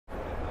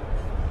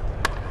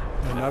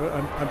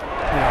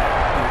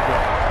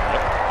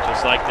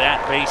Just like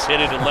that, base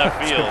hit it in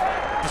left field.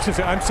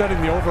 I'm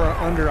setting the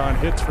over/under on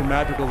hits for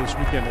Madrigal this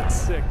weekend at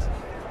 6.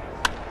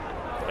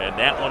 And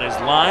that one is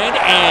lined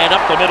and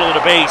up the middle of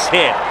the base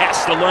hit.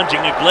 Past the lunging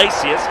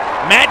Iglesias.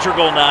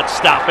 Madrigal not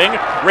stopping.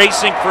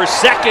 Racing for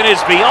second is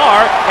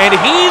VR, and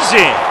he's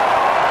in.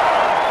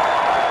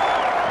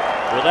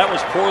 Well, that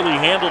was poorly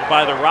handled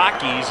by the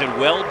Rockies and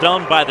well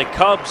done by the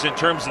Cubs in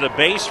terms of the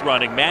base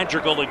running.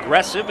 Madrigal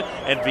aggressive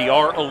and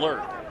VR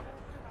alert.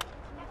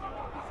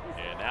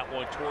 And that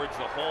one towards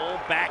the hole,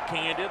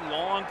 backhanded,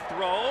 long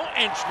throw,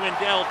 and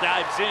Schwindel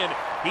dives in.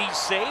 He's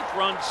safe,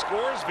 run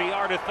scores,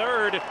 VR to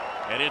third.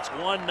 And it's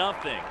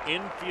 1-0.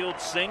 Infield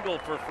single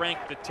for Frank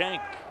the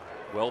Tank.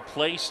 Well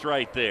placed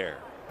right there.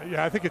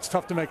 Yeah, I think it's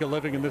tough to make a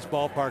living in this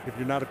ballpark if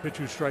you're not a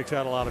pitcher who strikes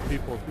out a lot of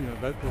people. You know,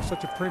 there's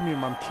such a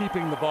premium on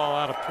keeping the ball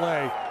out of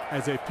play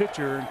as a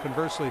pitcher, and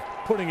conversely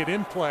putting it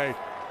in play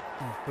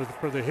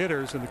for the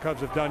hitters, and the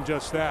Cubs have done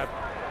just that.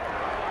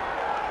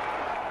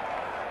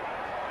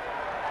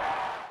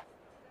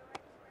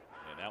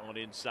 And that one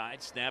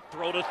inside, snap,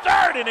 throw to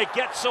third, and it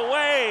gets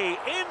away.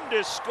 In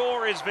to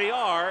score is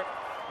VR.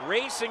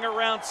 Racing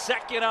around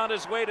second on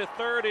his way to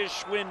third is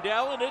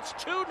Schwindel, and it's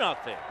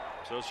 2-0.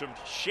 So some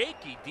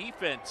shaky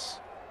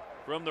defense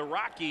from the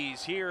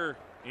Rockies here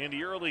in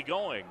the early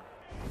going.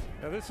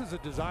 Now this is a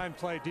design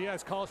play.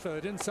 Diaz calls for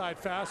that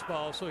inside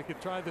fastball so he could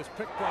try this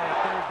pick play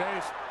at third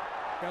base.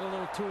 Got a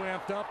little too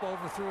amped up,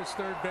 overthrew his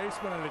third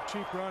baseman, and a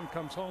cheap run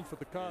comes home for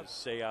the Cubs.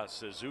 Seiya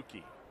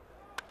Suzuki.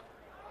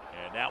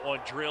 And that one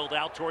drilled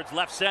out towards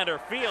left center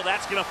field.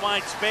 That's going to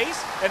find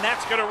space, and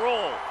that's going to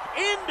roll.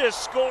 In to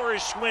score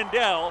is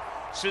Schwindel.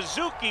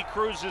 Suzuki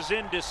cruises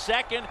into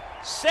second.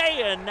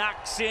 Seiya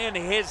knocks in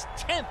his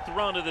 10th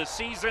run of the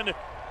season,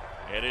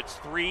 and it's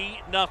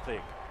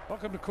 3-0.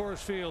 Welcome to Coors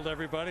Field,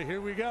 everybody.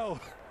 Here we go.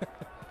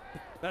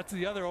 That's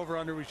the other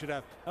over/under we should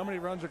have. How many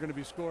runs are going to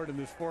be scored in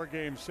this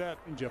 4-game set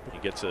in jeopardy?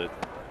 He gets a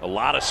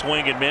lot of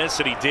swing and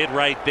miss, and he did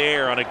right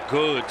there on a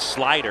good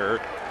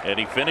slider, and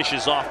he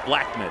finishes off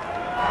Blackmon.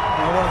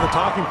 Well, one of the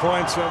talking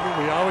points that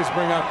we always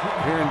bring up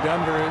here in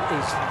Denver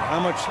is how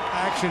much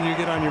action you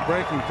get on your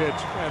breaking pitch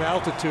at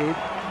altitude.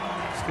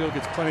 Steele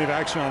gets plenty of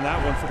action on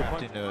that one for the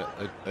punch.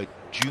 A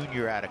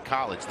junior out of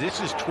college. This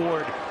is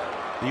toward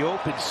the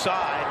open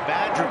side.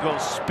 Madrigal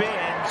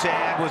spins,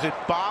 and was it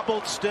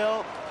bobbled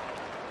still?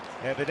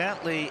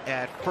 Evidently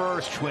at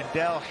first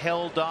Schwindel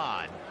held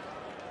on,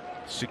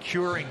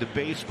 securing the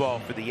baseball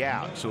for the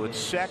out. So it's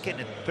second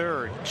and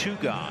third, 2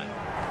 gone.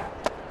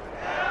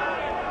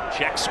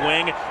 Check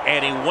swing,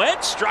 and he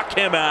went, struck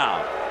him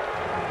out.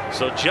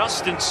 So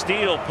Justin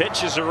Steele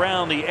pitches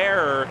around the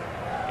error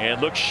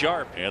and looks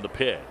sharp. And the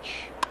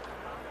pitch.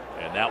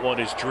 And that one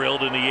is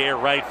drilled in the air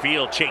right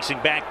field, chasing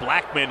back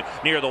Blackmon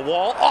near the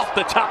wall, off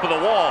the top of the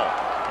wall.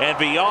 And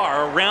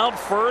VR around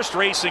first,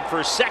 racing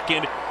for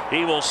second.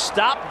 He will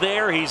stop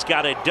there. He's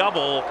got a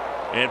double,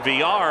 and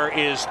VR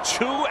is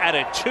 2 out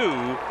of 2,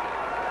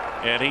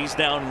 and he's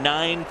now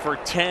 9 for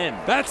 10.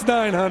 That's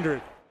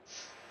 900.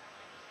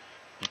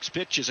 Next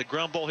pitch is a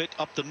ground ball hit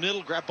up the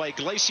middle, grabbed by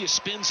Iglesias,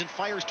 spins and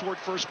fires toward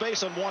first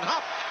base on one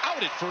hop.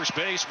 Out at first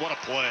base. What a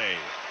play.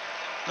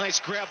 Nice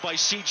grab by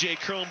C.J.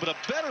 Cron, but a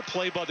better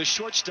play by the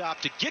shortstop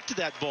to get to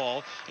that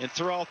ball and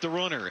throw out the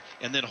runner.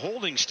 And then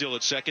holding still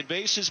at second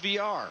base is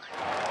VR.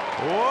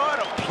 What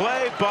a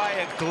play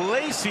by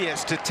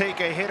Iglesias to take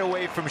a hit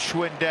away from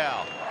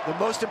Schwindel. The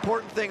most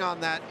important thing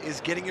on that is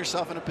getting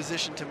yourself in a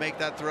position to make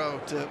that throw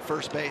to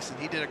first base, and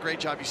he did a great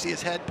job. You see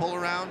his head pull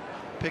around,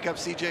 pick up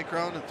C.J.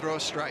 Cron, and throw a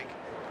strike.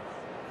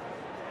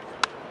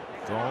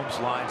 Gomes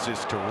lines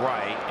this to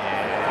right,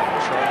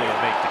 and Charlie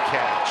will make the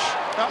catch.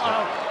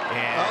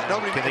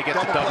 And can they get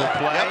the double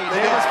play? Yep, they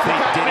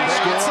did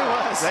score.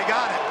 Yes, they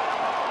got it.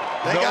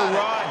 They got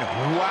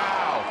run.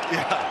 Wow.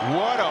 Yeah.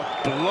 What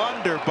a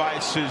blunder by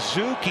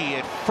Suzuki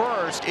at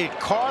first. It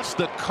cost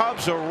the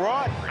Cubs a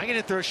run. I'm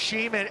going to throw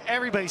shame at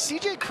everybody.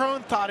 C.J.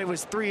 Cron thought it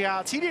was 3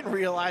 outs. He didn't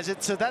realize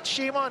it, so that's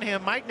shame on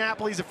him. Mike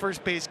Napoli's a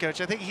first base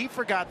coach. I think he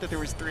forgot that there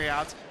was 3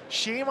 outs.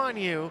 Shame on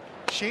you.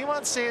 Shame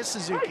on Seiya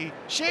Suzuki.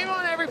 Shame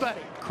on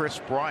everybody. Chris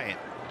Bryant.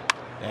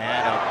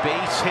 And a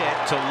base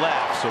hit to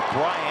left. So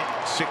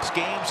Bryant, 6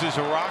 games as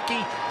a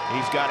Rocky.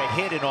 He's got a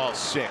hit in all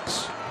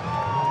 6.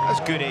 That's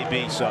good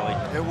AB, Sully.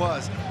 It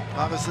was.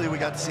 Obviously, we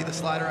got to see the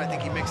slider. I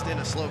think he mixed in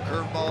a slow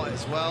curveball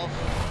as well.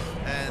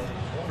 And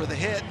for the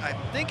hit, I'm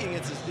thinking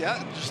it's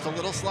just a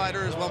little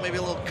slider as well, maybe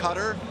a little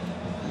cutter.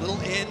 A little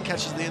in,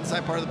 catches the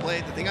inside part of the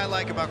plate. The thing I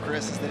like about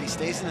Chris is that he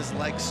stays in his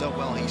legs so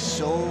well. He's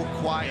so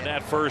quiet. In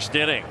that first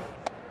inning.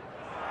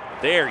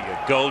 There you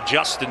go.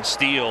 Justin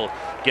Steele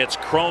gets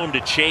Cron to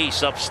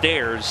chase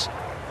upstairs,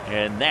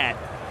 and that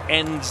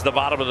ends the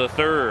bottom of the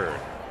third.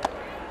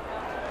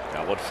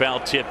 Now one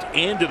foul tipped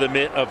into the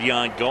mitt of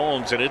Yan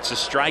Gomes, and it's a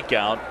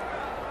strikeout.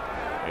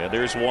 And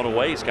there's one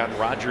away. He's got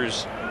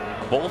Rogers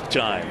both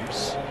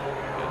times.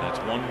 And that's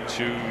 1,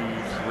 2,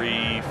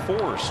 3,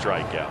 4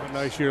 strikeouts.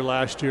 Nice year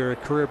last year, a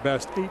career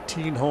best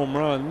 18 home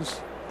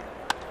runs.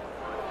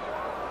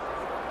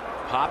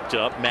 Popped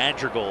up,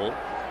 Madrigal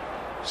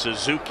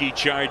Suzuki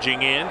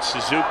charging in.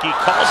 Suzuki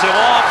calls him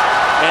off,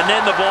 and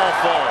then the ball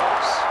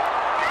falls.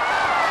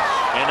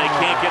 And they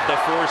can't get the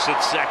force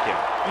at second.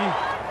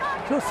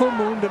 Is there a full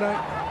moon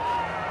tonight?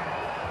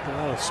 A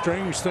lot of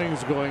strange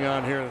things going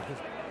on here.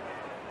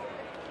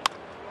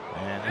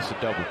 And it's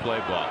a double play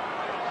ball.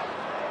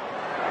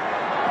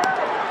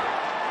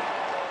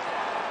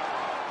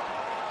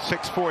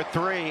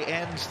 6-4-3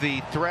 ends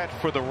the threat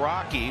for the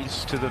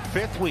Rockies. To the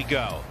 5th we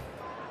go.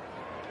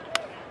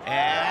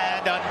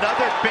 And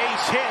another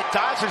base hit.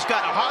 Dodgers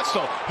got a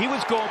hustle. He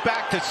was going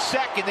back to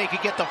second. They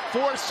could get the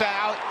force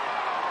out.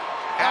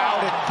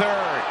 Out at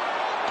third.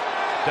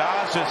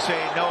 Daza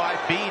saying, no, I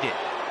beat it.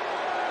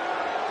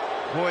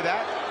 Boy,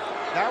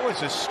 that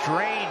was a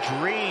strange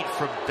read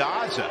from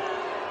Daza,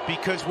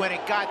 because when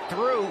it got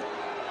through,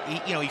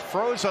 he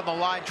froze on the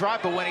line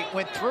drive, but when it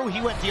went through,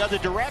 he went the other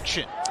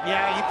direction.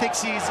 Yeah, he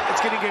thinks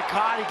it's going to get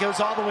caught. He goes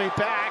all the way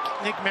back.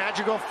 Nick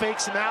Madrigal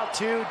fakes him out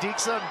too,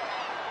 dekes him.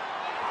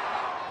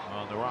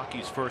 On the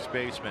Rockies' first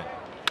baseman.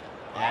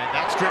 And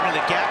that's driven to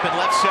the gap in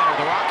left center.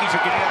 The Rockies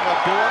are getting out of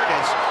the board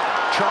as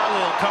Charlie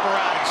will come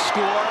around and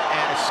score,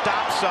 and a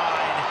stop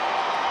sign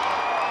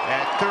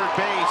at third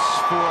base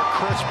for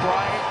Chris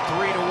Bryant.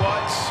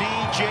 3-1.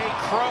 C.J.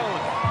 Cron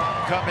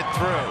coming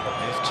through.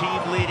 His team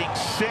leading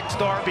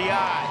 6th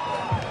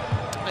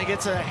RBI. He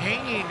gets a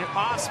hanging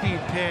off-speed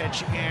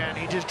pitch, and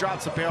he just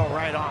drops the barrel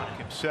right on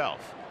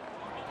himself.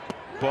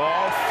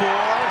 Ball 4.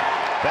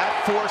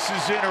 That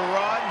forces in a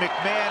run.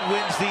 McMahon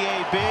wins the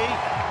AB.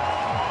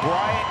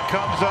 Bryant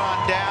comes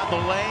on down the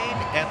lane,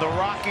 and the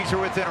Rockies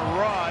are within a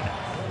run.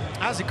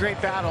 That was a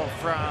great battle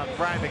from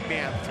Brian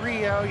McMahon.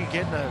 3-0, you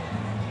get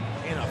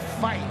in a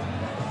fight.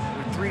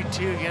 With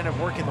 3-2, you end up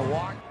working the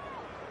walk.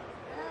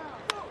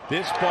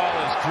 This ball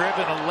is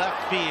driven to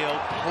left field,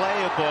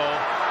 playable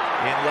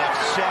in left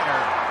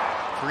center.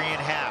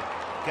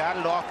 3.5. Got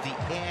it off the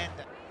end.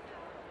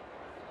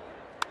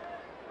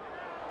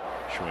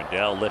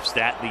 Schwindel lifts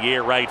that in the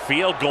air right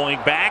field, going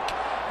back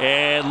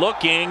and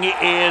looking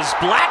is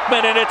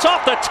Blackmon, and it's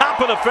off the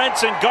top of the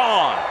fence and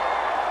gone.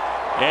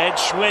 And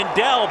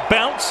Schwindel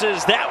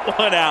bounces that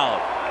one out.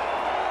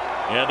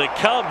 And the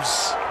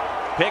Cubs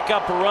pick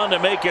up a run to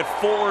make it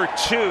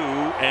 4-2,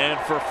 and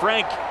for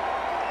Frank,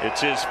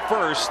 it's his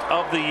first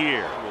of the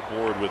year.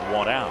 Aboard with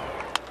 1 out.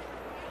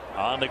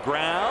 On the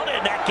ground,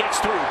 and that gets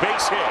through.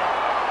 Base hit.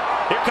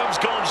 Here comes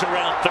Gomes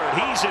around third.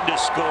 He's in to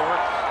score.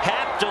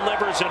 Happ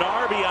delivers an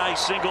RBI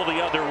single the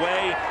other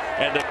way,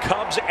 and the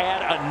Cubs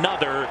add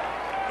another,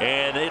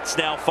 and it's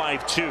now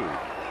 5-2.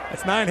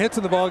 That's 9 hits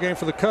in the ballgame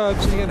for the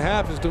Cubs. Ian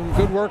Happ is doing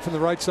good work from the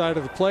right side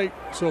of the plate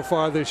so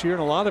far this year,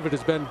 and a lot of it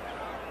has been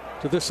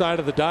to this side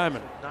of the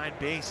diamond. 9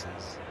 bases.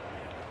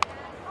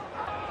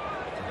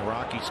 And the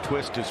Rockies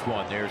twist this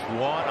one. There's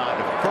one on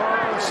the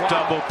first. Wow.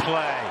 Double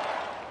play.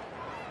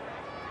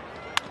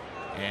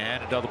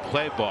 And another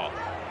play ball.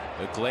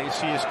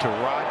 Iglesias to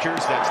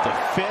Rogers. That's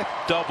the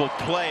 5th double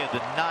play of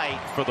the night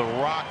for the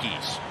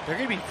Rockies. They're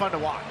going to be fun to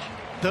watch.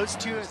 Those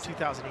two in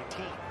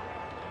 2018.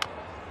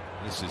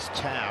 This is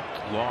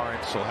tapped.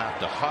 Lawrence will have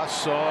to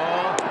hustle.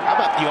 How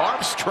about the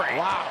arm strength?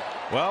 Wow.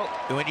 Well,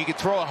 when you can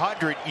throw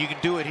 100, you can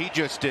do what he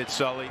just did,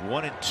 Sully.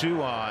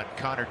 1-2 on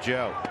Connor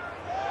Joe.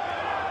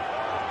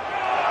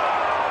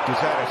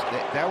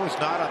 That was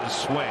not on the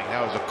swing.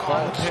 That was a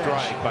called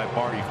strike by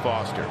Marty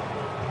Foster.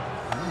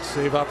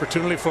 Save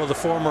opportunity for the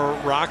former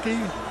Rocky.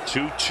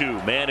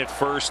 2-2. Man at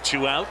first,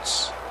 2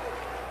 outs.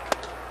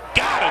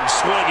 Got him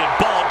swinging.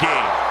 Ball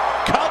game.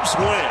 Cubs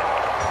win.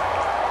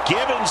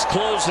 Gibbons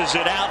closes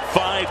it out.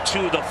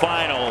 5-2 the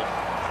final.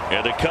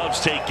 And the Cubs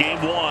take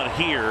game 1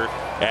 here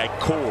at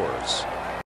Coors.